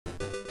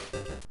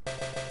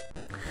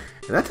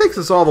And that takes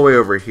us all the way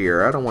over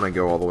here. I don't want to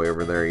go all the way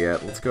over there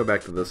yet. Let's go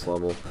back to this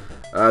level.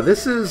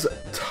 This is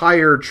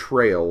Tire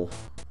Trail.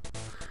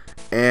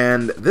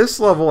 And this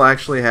level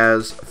actually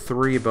has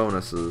 3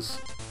 bonuses.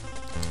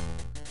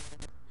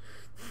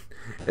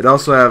 It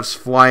also has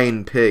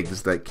flying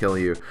pigs that kill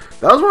you.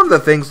 That was one of the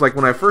things, like,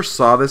 when I first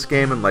saw this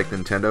game in, like,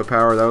 Nintendo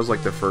Power, that was,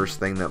 like, the first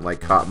thing that, like,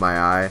 caught my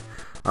eye.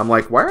 I'm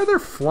like, why are there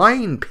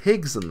flying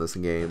pigs in this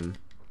game?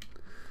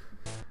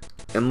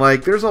 And,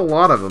 like, there's a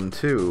lot of them,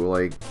 too.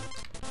 Like,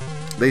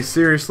 they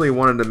seriously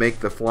wanted to make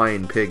the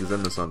flying pigs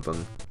into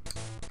something.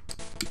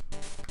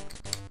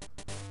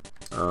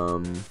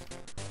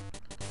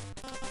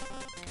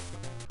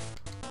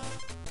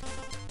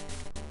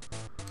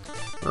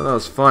 Well, that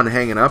was fun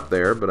hanging up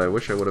there, but I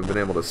wish I would have been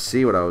able to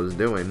see what I was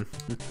doing.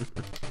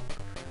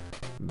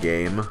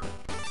 Game.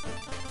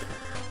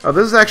 Oh,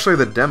 this is actually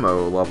the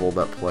demo level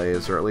that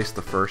plays, or at least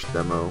the first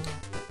demo,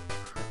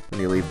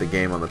 when you leave the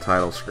game on the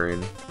title screen.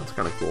 That's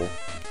kind of cool.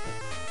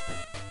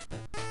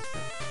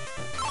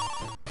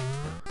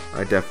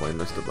 I definitely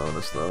missed a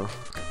bonus, though.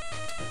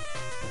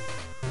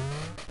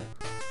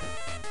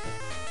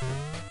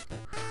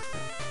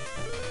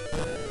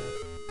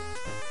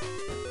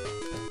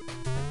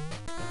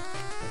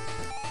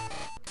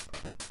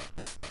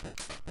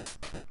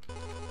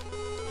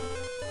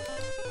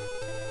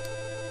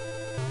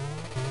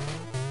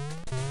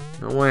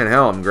 No way in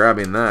hell I'm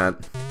grabbing that.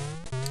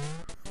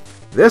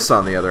 This,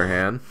 on the other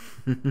hand...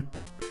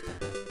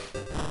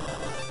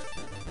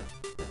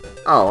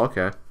 Oh,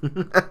 okay.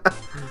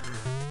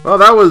 Well,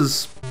 that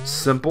was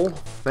simple.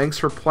 Thanks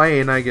for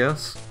playing, I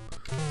guess.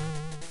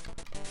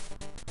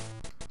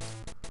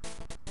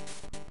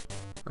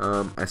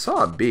 I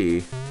saw a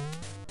bee.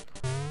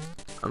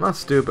 I'm not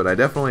stupid. I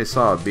definitely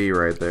saw a bee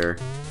right there.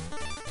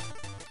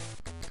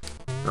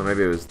 Oh,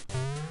 maybe it was...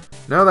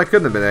 No, that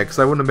couldn't have been it, because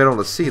I wouldn't have been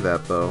able to see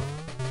that, though.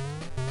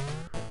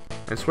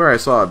 I swear I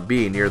saw a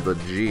B near the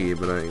G,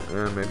 but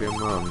maybe I'm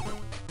wrong.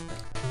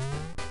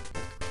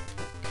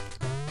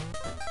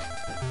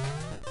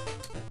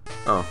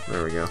 Oh,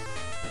 there we go.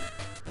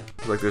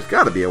 Like, there's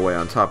got to be a way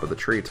on top of the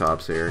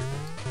treetops here.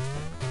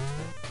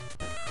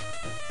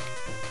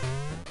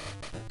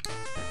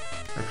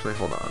 Actually,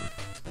 hold on.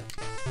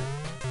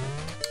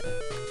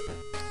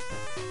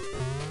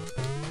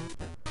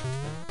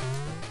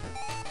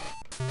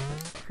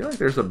 I feel like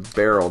there's a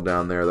barrel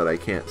down there that I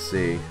can't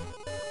see.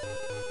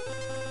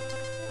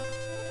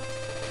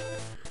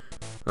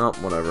 Oh,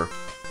 whatever.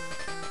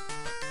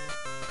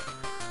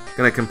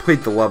 Gonna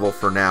complete the level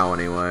for now,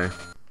 anyway.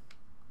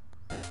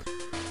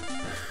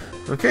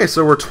 Okay,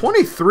 so we're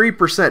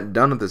 23%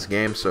 done with this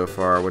game so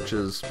far, which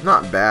is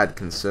not bad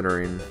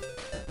considering.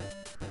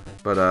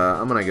 But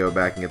I'm gonna go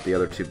back and get the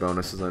other 2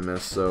 bonuses I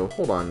missed, so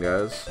hold on,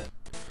 guys.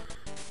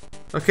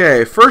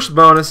 Okay, first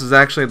bonus is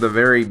actually at the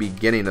very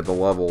beginning of the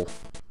level.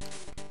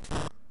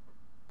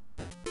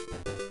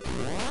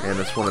 And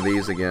it's one of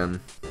these again.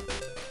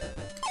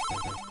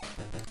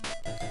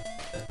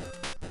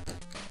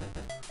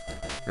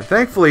 And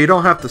thankfully, you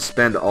don't have to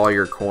spend all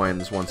your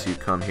coins once you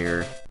come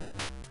here.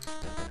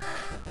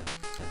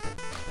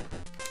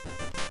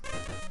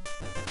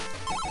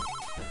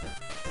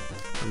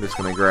 I'm just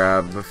gonna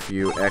grab a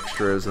few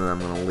extras and then I'm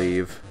gonna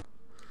leave.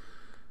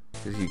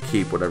 Because you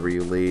keep whatever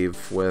you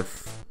leave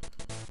with.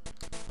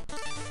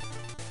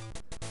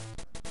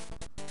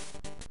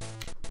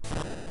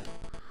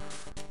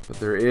 But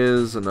there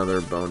is another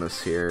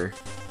bonus here.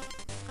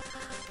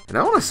 And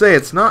I want to say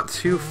it's not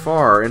too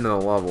far into the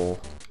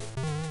level.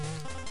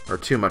 Or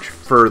too much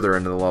further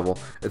into the level.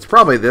 It's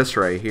probably this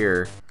right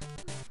here.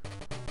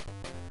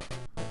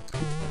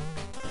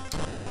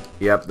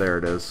 Yep, there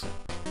it is.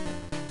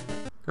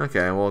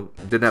 Okay, well,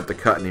 didn't have to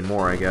cut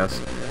anymore, I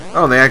guess.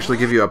 Oh, and they actually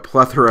give you a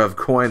plethora of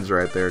coins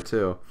right there,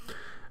 too.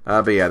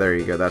 But yeah, there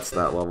you go. That's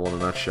that level in a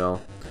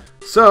nutshell.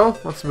 So,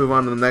 let's move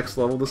on to the next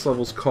level. This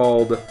level's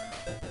called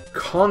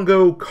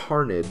Congo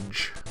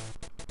Carnage.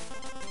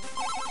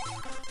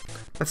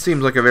 That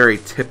seems like a very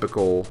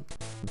typical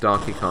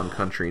Donkey Kong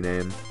Country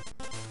name.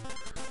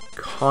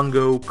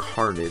 Congo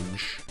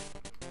Carnage.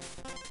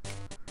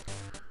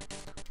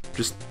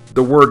 Just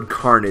the word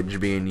carnage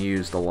being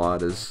used a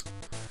lot is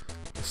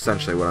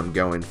essentially what I'm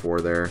going for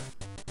there.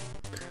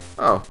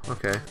 Oh,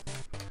 okay.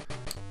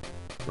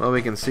 Well,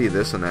 we can see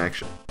this in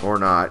action. Or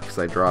not, because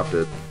I dropped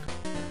it.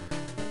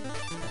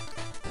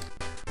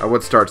 I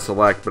would start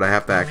select, but I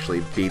have to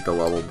actually beat the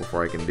level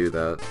before I can do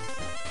that.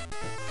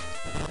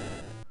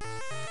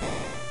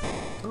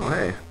 Oh,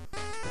 hey.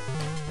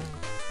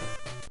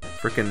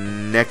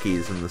 Frickin'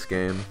 neckies in this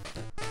game.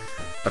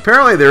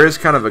 Apparently there is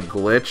kind of a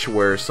glitch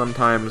where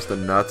sometimes the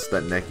nuts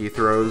that Necky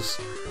throws,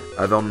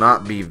 they'll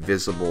not be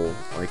visible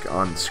like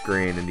on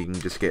screen and you can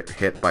just get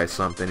hit by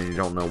something and you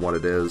don't know what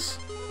it is.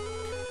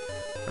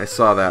 I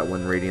saw that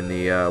when reading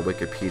the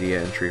Wikipedia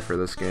entry for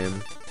this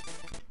game.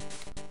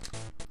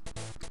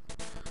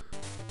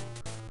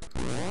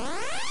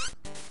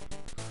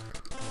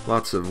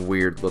 Lots of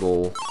weird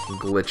little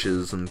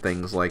glitches and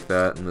things like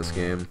that in this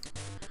game.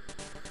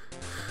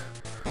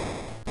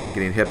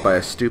 Getting hit by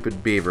a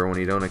stupid beaver when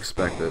you don't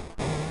expect it.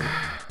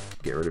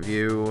 Get rid of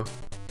you.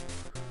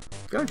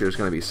 I feel like there's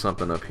going to be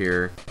something up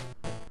here.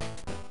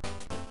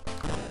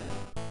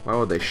 Why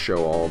would they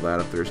show all that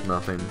if there's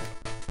nothing?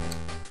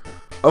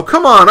 Oh,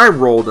 come on! I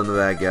rolled into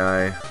that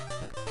guy.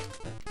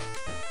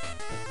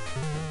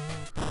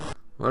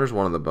 Well, there's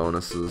one of the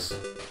bonuses.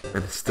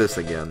 And it's this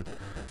again.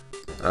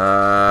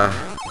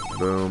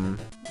 Boom.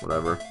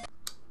 Whatever.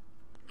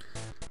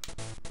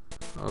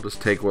 I'll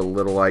just take what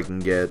little I can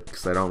get,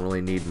 because I don't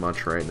really need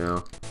much right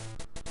now.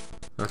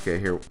 Okay,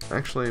 here.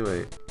 Actually,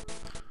 wait.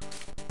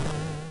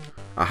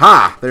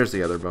 Aha! There's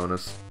the other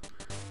bonus.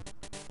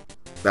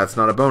 That's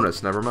not a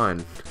bonus, never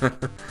mind.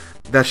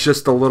 That's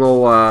just a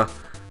little,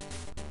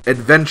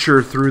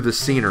 adventure through the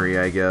scenery,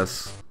 I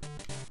guess.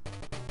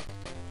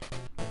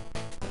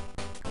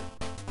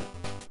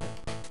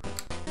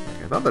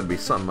 I thought there'd be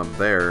something up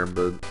there,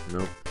 but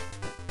nope.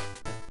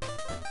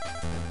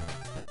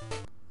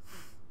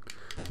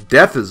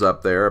 Death is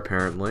up there,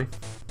 apparently.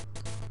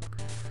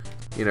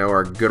 You know,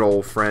 our good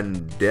old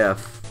friend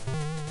Death.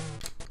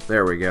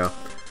 There we go.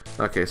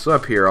 Okay, so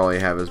up here all I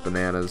have is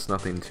bananas,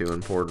 nothing too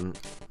important.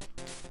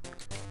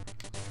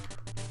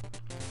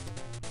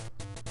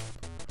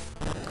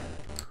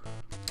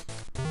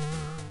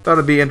 Thought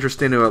it'd be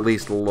interesting to at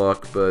least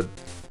look, but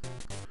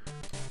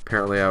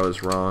apparently I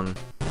was wrong.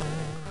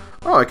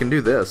 Oh, I can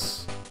do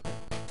this.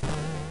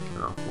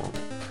 Oh, well,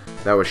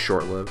 that was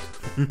short-lived.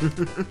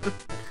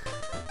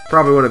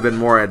 Probably would have been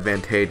more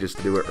advantageous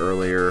to do it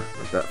earlier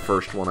with that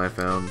first one I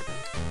found.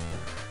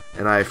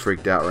 And I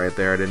freaked out right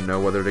there. I didn't know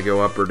whether to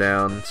go up or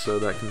down, so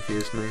that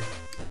confused me.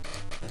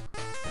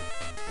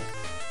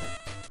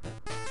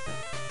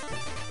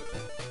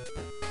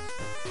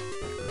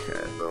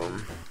 Okay,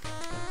 boom.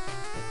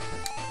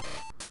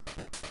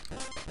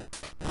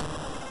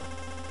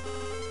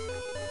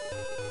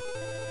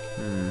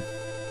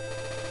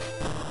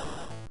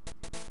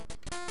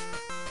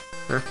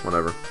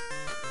 Whatever.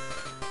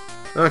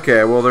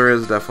 Okay, well there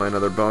is definitely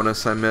another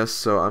bonus I missed,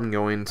 so I'm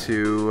going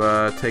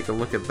to take a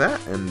look at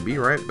that and be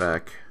right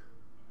back.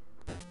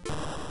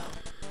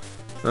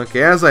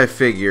 Okay, as I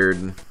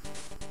figured...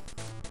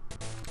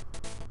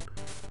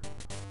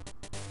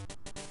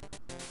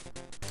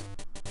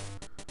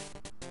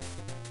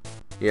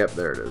 Yep,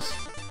 there it is.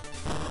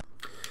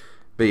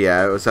 But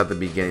yeah, it was at the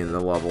beginning of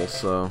the level,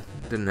 so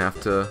didn't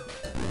have to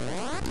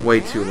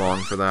wait too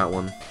long for that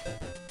one.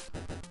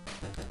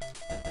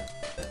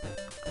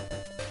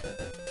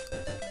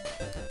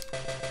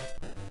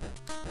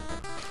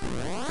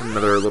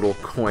 Another little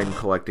coin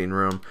collecting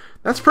room.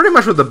 That's pretty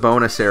much what the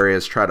bonus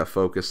areas try to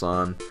focus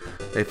on.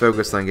 They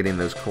focus on getting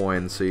those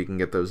coins so you can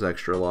get those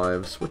extra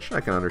lives, which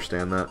I can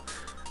understand that.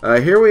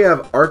 Here we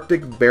have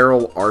Arctic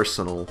Barrel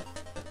Arsenal,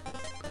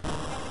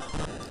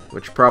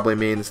 which probably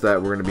means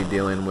that we're going to be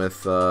dealing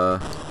with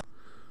a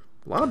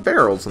lot of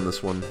barrels in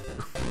this one.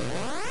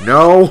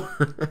 No!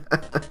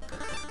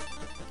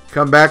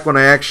 Come back when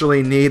I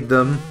actually need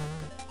them.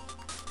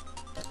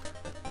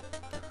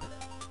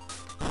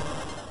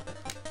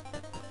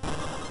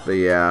 But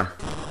yeah,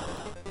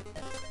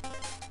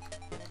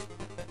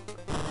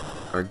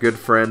 our good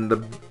friend the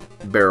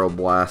barrel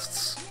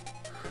blasts.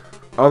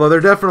 Although they're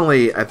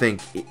definitely, I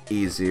think,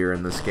 easier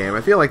in this game.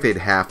 I feel like they'd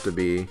have to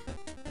be.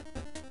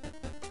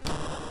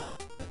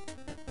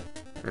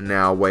 And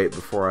now wait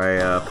before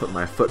I put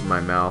my foot in my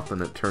mouth,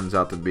 and it turns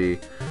out to be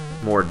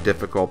more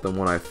difficult than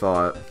what I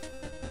thought.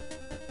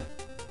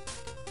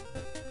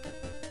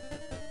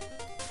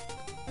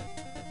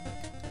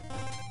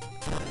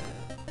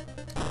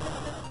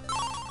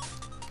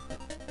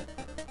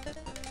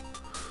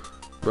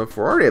 But if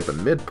we're already at the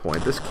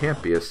midpoint, this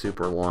can't be a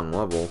super long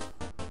level.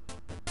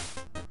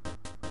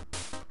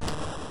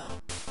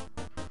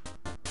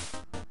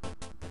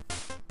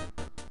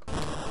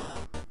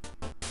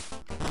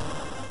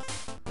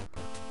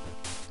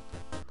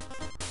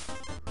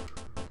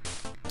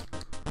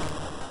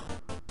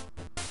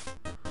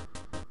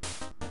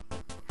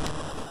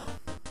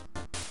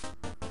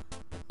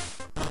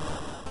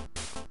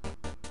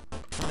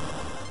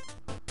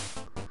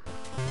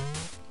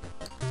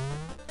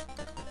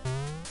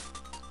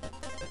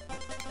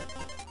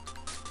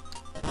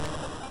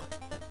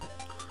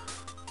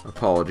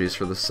 Apologies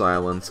for the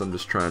silence, I'm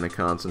just trying to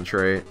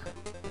concentrate.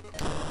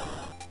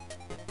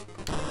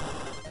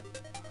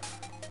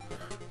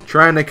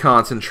 Trying to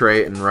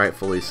concentrate, and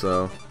rightfully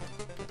so.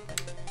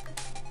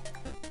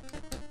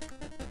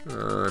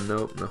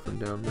 Nope, nothing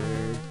down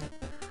there.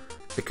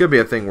 It could be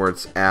a thing where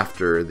it's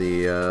after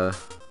the,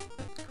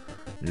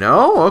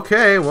 No?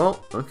 Okay,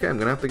 well, okay, I'm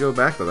gonna have to go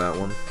back to that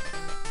one.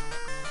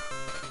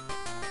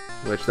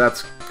 Which,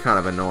 that's kind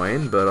of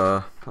annoying, but,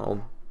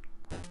 I'll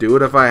do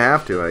it if I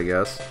have to, I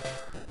guess.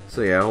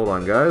 So yeah, hold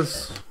on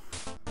guys.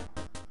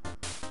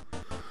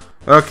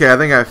 Okay, I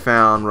think I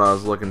found what I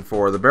was looking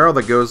for. The barrel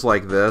that goes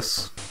like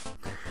this.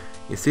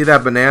 You see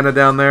that banana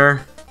down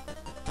there?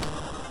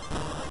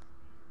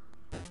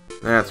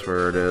 That's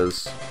where it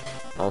is.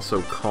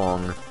 Also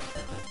Kong.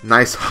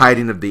 Nice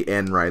hiding of the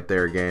N right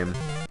there, game.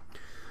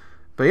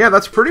 But yeah,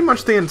 that's pretty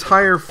much the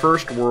entire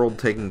first world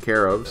taken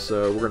care of.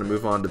 So we're going to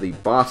move on to the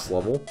boss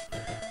level.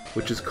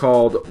 which is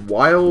called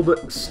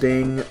Wild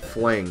Sting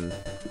Fling.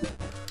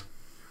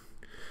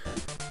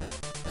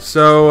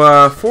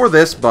 So, for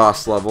this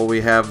boss level,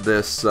 we have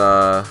this,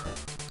 I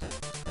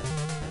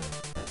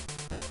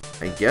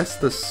guess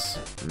this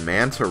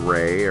manta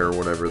ray, or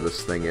whatever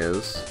this thing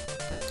is.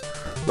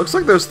 Looks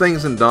like those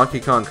things in Donkey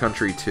Kong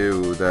Country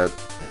 2 that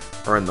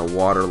are in the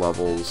water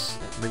levels.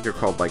 I think they're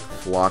called, like,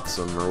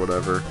 Flotsam or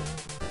whatever.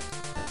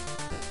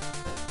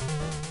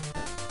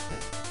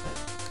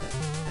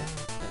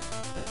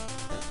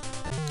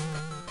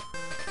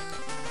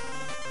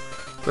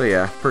 So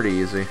yeah, pretty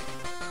easy.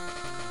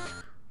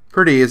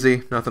 Pretty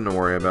easy, nothing to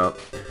worry about.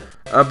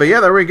 But yeah,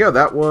 there we go.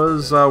 That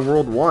was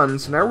World 1.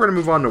 So now we're going to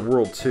move on to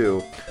World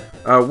 2.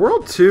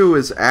 World 2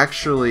 is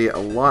actually a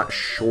lot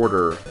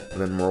shorter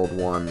than World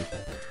 1.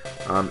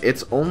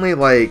 It's only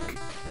like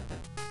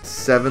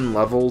 7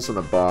 levels and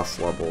a boss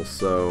level,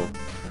 so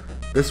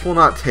this will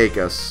not take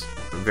us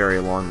very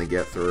long to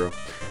get through.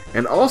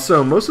 And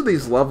also, most of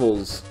these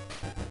levels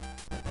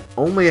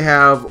only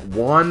have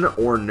 1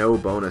 or no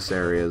bonus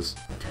areas.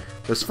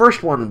 This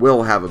first one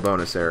will have a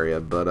bonus area,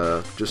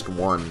 but just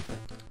 1.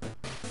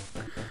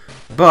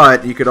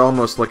 But you could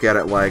almost look at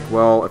it like,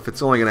 well, if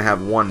it's only going to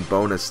have 1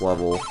 bonus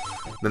level,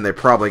 then they're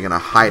probably going to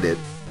hide it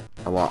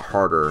a lot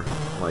harder.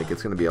 Like,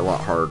 it's going to be a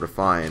lot harder to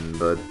find,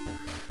 but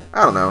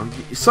I don't know.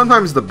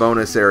 Sometimes the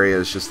bonus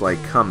areas just,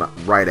 like, come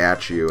right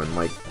at you and,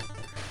 like,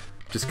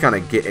 just kind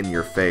of get in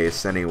your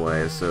face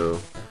anyway, so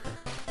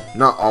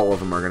not all of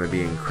them are going to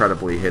be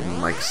incredibly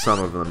hidden like some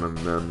of them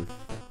have been.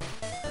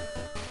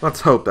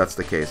 Let's hope that's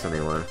the case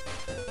anyway.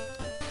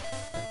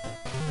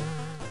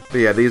 But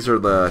yeah, these are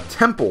the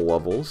temple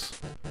levels.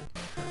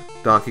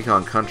 Donkey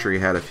Kong Country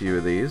had a few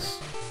of these.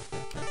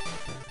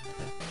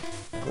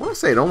 I want to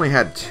say it only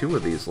had 2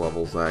 of these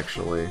levels,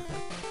 actually.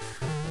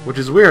 Which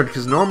is weird,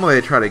 because normally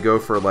they try to go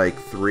for like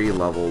 3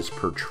 levels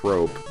per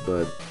trope,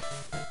 but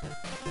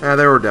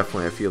there were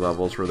definitely a few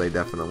levels where they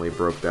definitely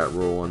broke that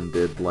rule and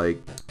did like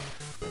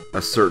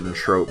a certain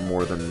trope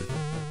more than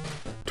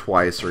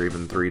twice or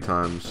even 3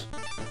 times.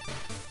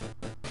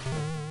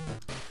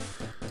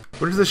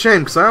 Which is a shame,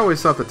 because I always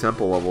thought the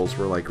temple levels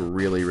were, like,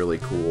 really, really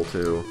cool,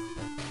 too.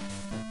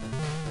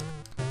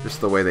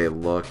 Just the way they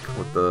look,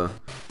 with the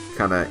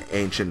kind of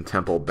ancient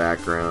temple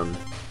background.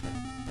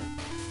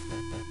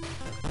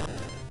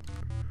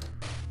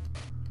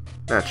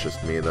 That's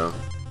just me, though.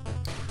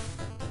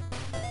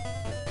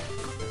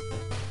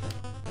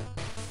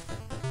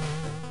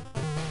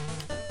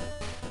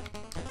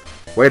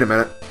 Wait a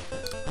minute.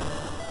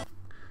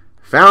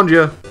 Found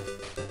you!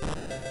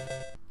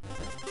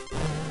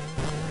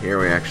 Here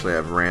we actually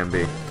have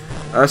Rambi.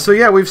 So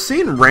yeah, we've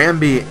seen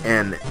Rambi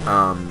and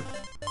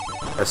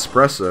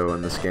Espresso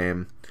in this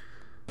game.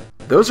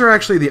 Those are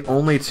actually the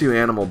only 2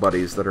 animal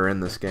buddies that are in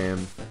this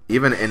game.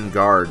 Even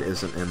Engard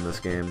isn't in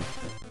this game.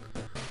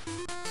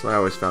 So I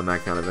always found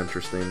that kind of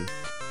interesting.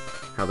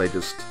 How they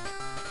just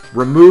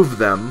removed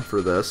them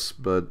for this,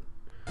 but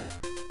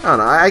I don't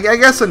know. I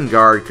guess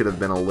Engard could have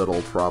been a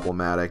little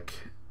problematic.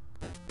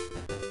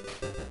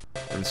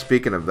 And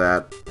speaking of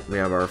that, we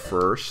have our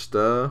first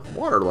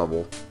water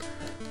level.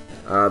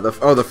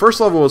 The first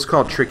level was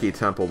called Tricky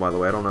Temple, by the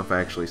way. I don't know if I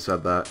actually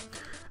said that.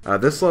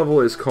 This level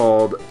is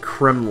called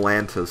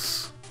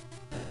Kremlantis.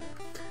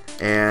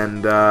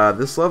 And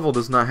this level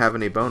does not have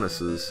any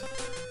bonuses.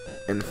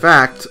 In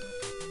fact,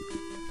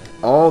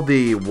 all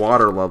the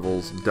water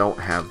levels don't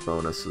have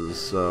bonuses,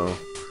 so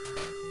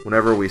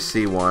whenever we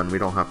see one, we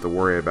don't have to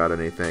worry about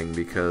anything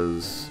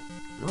because,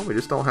 well, we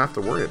just don't have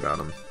to worry about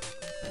them.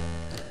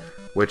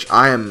 Which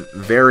I am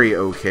very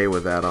okay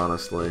with that,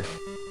 honestly.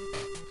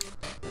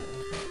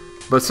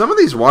 But some of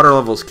these water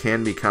levels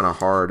can be kind of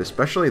hard,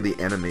 especially the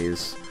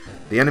enemies.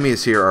 The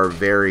enemies here are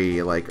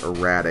very, like,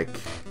 erratic.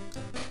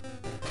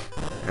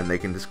 And they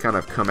can just kind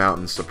of come out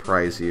and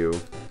surprise you.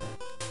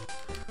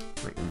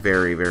 Like,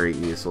 very, very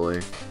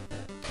easily.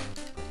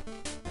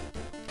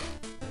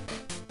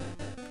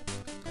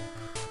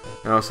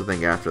 I also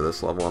think after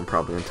this level, I'm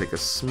probably going to take a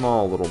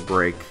small little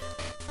break.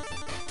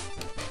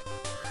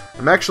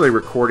 I'm actually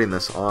recording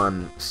this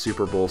on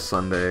Super Bowl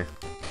Sunday.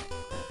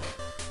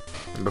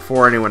 And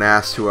before anyone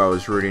asked who I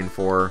was rooting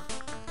for,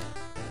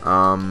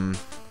 I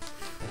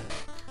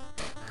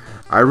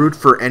root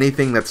for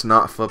anything that's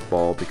not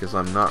football because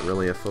I'm not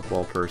really a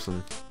football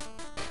person.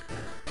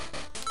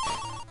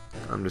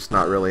 I'm just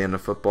not really into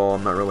football.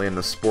 I'm not really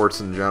into sports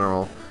in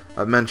general.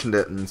 I've mentioned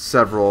it in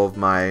several of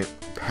my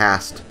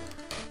past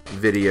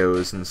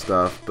videos and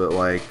stuff, but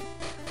like,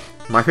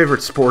 my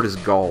favorite sport is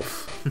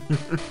golf.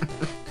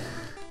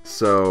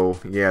 So,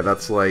 yeah,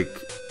 that's like,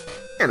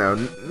 you know,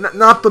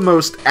 not the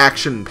most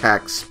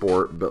action-packed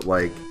sport, but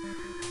like,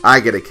 I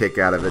get a kick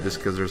out of it just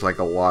because there's like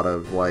a lot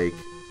of like,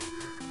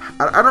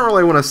 I don't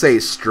really want to say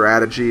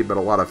strategy, but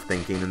a lot of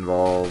thinking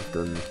involved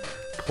and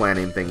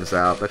planning things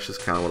out. That's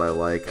just kind of what I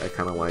like. I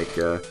kind of like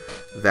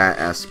that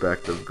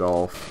aspect of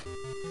golf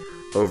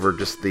over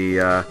just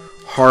the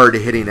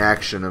hard-hitting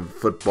action of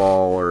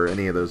football or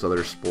any of those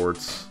other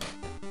sports.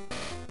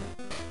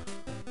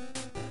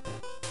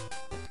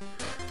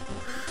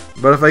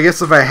 But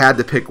if I had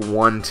to pick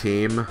one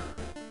team,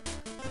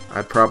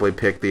 I'd probably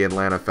pick the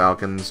Atlanta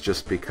Falcons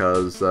just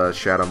because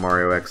Shadow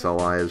Mario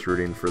XLI is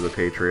rooting for the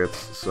Patriots,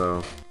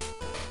 so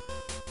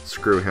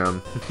screw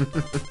him.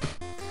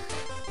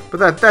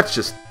 But that's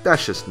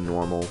just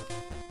normal.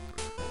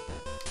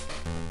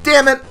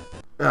 Damn it!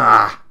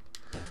 Ah.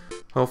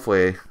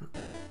 Hopefully.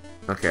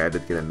 Okay, I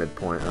did get a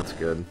midpoint. That's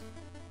good.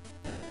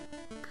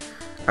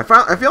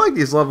 I feel like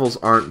these levels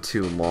aren't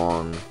too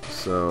long,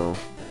 so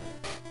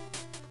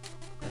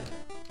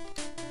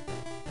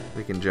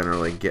we can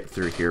generally get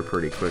through here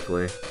pretty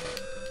quickly.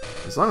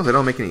 As long as I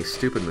don't make any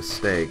stupid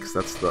mistakes.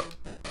 That's the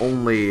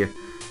only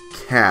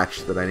catch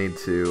that I need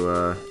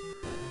to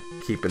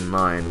keep in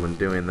mind when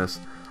doing this.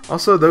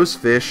 Also, those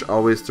fish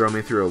always throw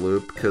me through a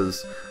loop,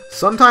 because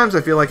sometimes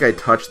I feel like I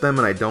touch them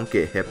and I don't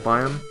get hit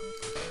by them.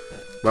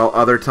 Well,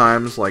 other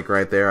times, like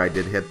right there, I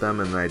did hit them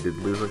and I did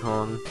lose a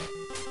Kong.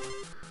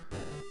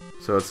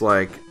 So it's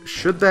like,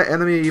 should that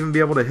enemy even be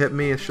able to hit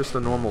me? It's just a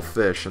normal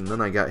fish, and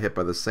then I got hit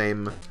by the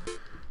same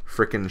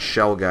frickin'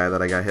 shell guy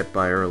that I got hit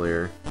by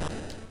earlier.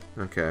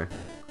 Okay.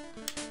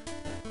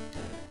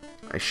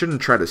 I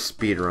shouldn't try to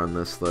speedrun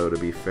this, though, to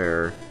be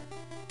fair.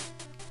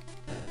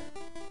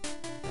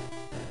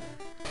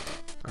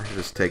 I should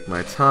just take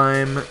my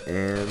time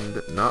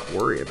and not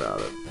worry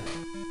about it.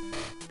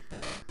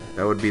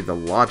 That would be the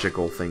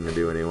logical thing to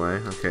do anyway.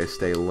 Okay,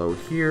 stay low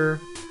here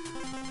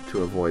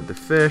to avoid the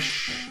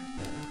fish.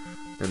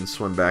 Then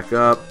swim back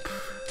up.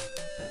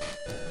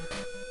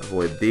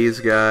 Avoid these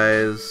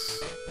guys.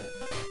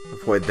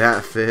 Avoid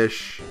that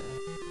fish.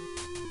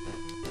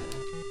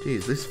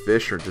 Jeez, these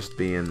fish are just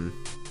being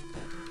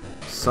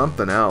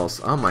something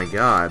else. Oh my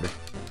god.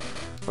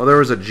 Well, there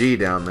was a G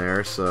down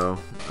there, so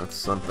that's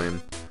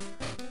something.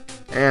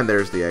 And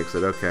there's the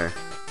exit. Okay.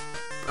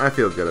 I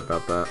feel good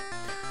about that.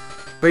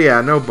 But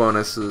yeah, no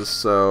bonuses,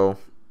 so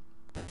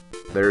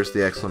there's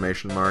the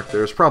exclamation mark.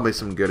 There's probably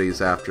some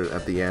goodies at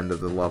the end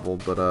of the level,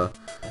 but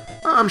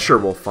I'm sure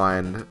we'll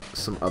find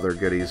some other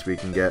goodies we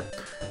can get.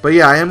 But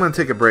yeah, I am going to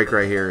take a break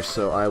right here,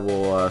 so I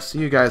will see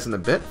you guys in a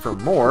bit for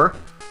more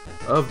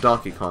of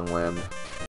Donkey Kong Land.